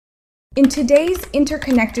In today's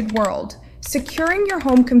interconnected world, securing your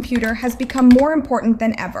home computer has become more important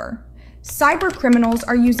than ever. Cybercriminals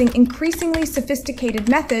are using increasingly sophisticated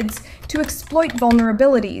methods to exploit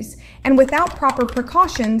vulnerabilities, and without proper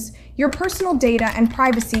precautions, your personal data and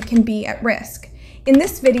privacy can be at risk. In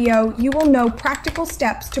this video, you will know practical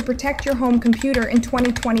steps to protect your home computer in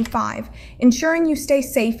 2025, ensuring you stay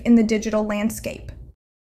safe in the digital landscape.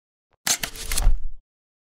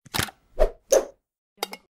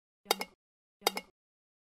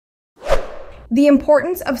 The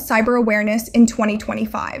importance of cyber awareness in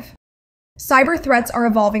 2025. Cyber threats are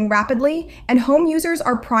evolving rapidly, and home users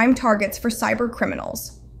are prime targets for cyber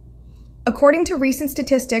criminals. According to recent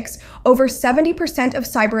statistics, over 70% of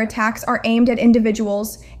cyber attacks are aimed at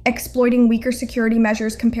individuals, exploiting weaker security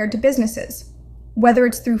measures compared to businesses. Whether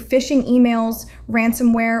it's through phishing emails,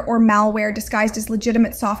 ransomware, or malware disguised as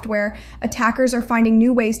legitimate software, attackers are finding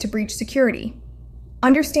new ways to breach security.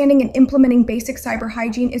 Understanding and implementing basic cyber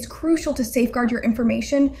hygiene is crucial to safeguard your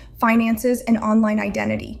information, finances, and online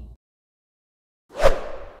identity.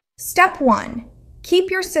 Step 1. Keep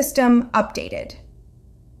your system updated.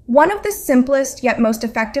 One of the simplest yet most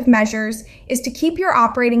effective measures is to keep your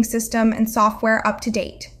operating system and software up to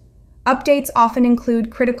date. Updates often include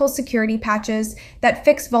critical security patches that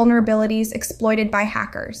fix vulnerabilities exploited by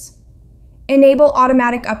hackers. Enable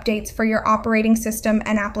automatic updates for your operating system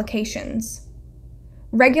and applications.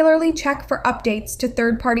 Regularly check for updates to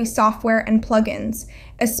third-party software and plugins,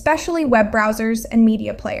 especially web browsers and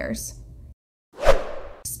media players.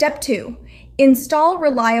 Step 2. Install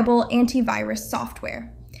reliable antivirus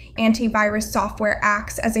software. Antivirus software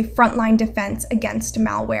acts as a frontline defense against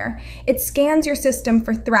malware. It scans your system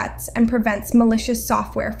for threats and prevents malicious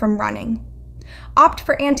software from running. Opt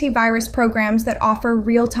for antivirus programs that offer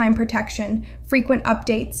real-time protection, frequent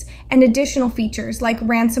updates, and additional features like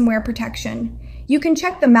ransomware protection. You can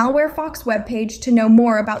check the MalwareFox webpage to know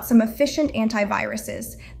more about some efficient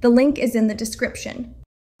antiviruses. The link is in the description.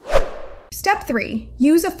 Step 3.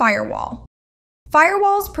 Use a firewall.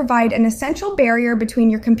 Firewalls provide an essential barrier between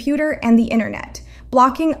your computer and the internet,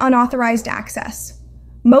 blocking unauthorized access.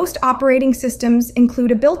 Most operating systems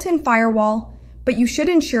include a built-in firewall, but you should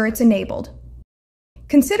ensure it's enabled.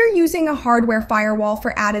 Consider using a hardware firewall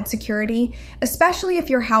for added security, especially if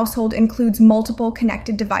your household includes multiple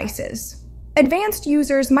connected devices. Advanced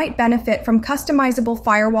users might benefit from customizable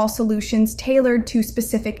firewall solutions tailored to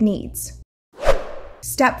specific needs.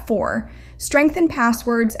 Step 4. Strengthen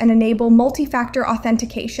passwords and enable multi-factor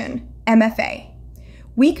authentication, MFA.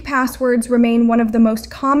 Weak passwords remain one of the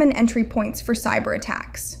most common entry points for cyber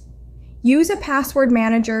attacks. Use a password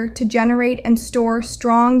manager to generate and store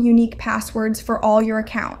strong, unique passwords for all your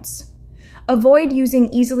accounts. Avoid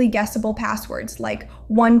using easily guessable passwords like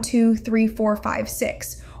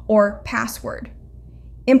 123456 or password.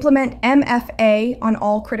 Implement MFA on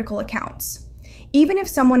all critical accounts. Even if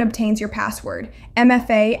someone obtains your password,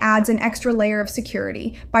 MFA adds an extra layer of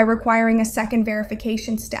security by requiring a second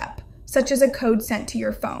verification step, such as a code sent to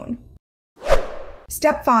your phone.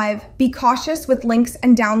 Step 5. Be cautious with links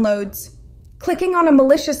and downloads. Clicking on a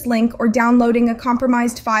malicious link or downloading a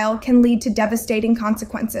compromised file can lead to devastating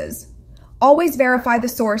consequences. Always verify the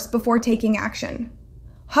source before taking action.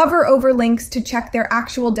 Hover over links to check their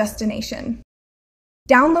actual destination.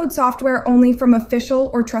 Download software only from official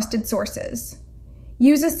or trusted sources.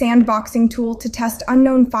 Use a sandboxing tool to test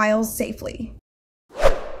unknown files safely.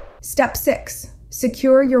 Step 6.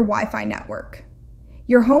 Secure your Wi-Fi network.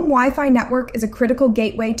 Your home Wi-Fi network is a critical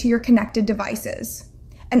gateway to your connected devices.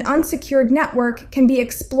 An unsecured network can be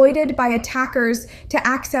exploited by attackers to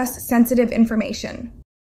access sensitive information.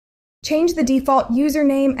 Change the default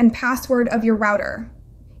username and password of your router.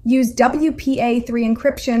 Use WPA3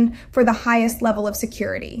 encryption for the highest level of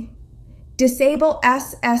security. Disable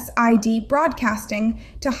SSID broadcasting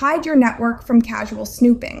to hide your network from casual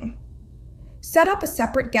snooping. Set up a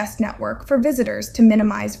separate guest network for visitors to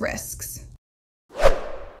minimize risks.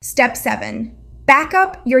 Step 7.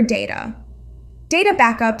 Backup your data. Data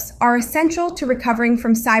backups are essential to recovering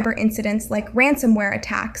from cyber incidents like ransomware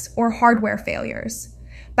attacks or hardware failures.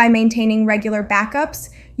 By maintaining regular backups,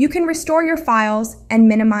 you can restore your files and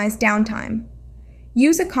minimize downtime.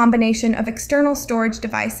 Use a combination of external storage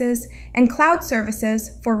devices and cloud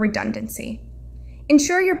services for redundancy.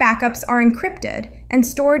 Ensure your backups are encrypted and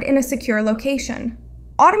stored in a secure location.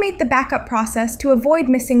 Automate the backup process to avoid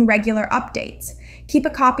missing regular updates. Keep a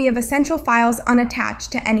copy of essential files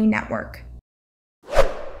unattached to any network.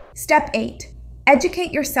 Step 8.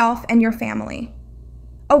 Educate yourself and your family.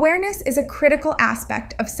 Awareness is a critical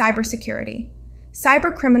aspect of cybersecurity.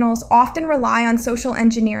 Cybercriminals often rely on social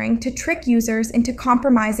engineering to trick users into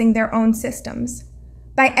compromising their own systems.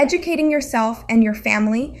 By educating yourself and your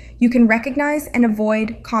family, you can recognize and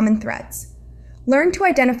avoid common threats. Learn to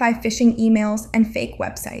identify phishing emails and fake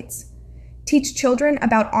websites. Teach children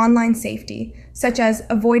about online safety, such as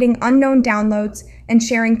avoiding unknown downloads and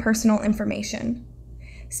sharing personal information.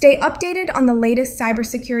 Stay updated on the latest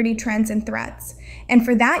cybersecurity trends and threats, and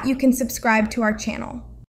for that you can subscribe to our channel.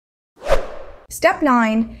 Step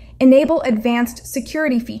 9. Enable advanced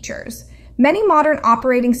security features. Many modern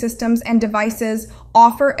operating systems and devices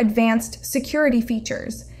offer advanced security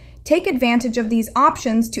features. Take advantage of these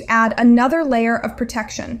options to add another layer of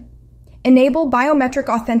protection. Enable biometric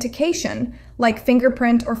authentication, like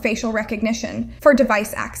fingerprint or facial recognition, for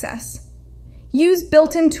device access. Use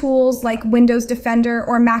built-in tools like Windows Defender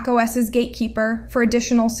or macOS's Gatekeeper for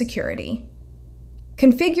additional security.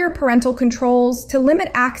 Configure parental controls to limit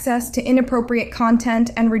access to inappropriate content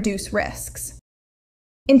and reduce risks.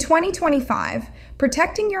 In 2025,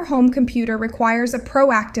 protecting your home computer requires a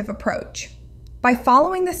proactive approach. By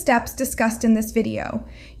following the steps discussed in this video,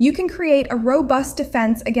 you can create a robust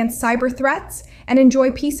defense against cyber threats and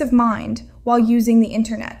enjoy peace of mind while using the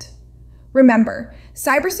internet. Remember,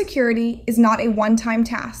 cybersecurity is not a one-time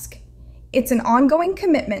task. It's an ongoing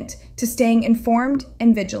commitment to staying informed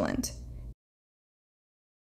and vigilant.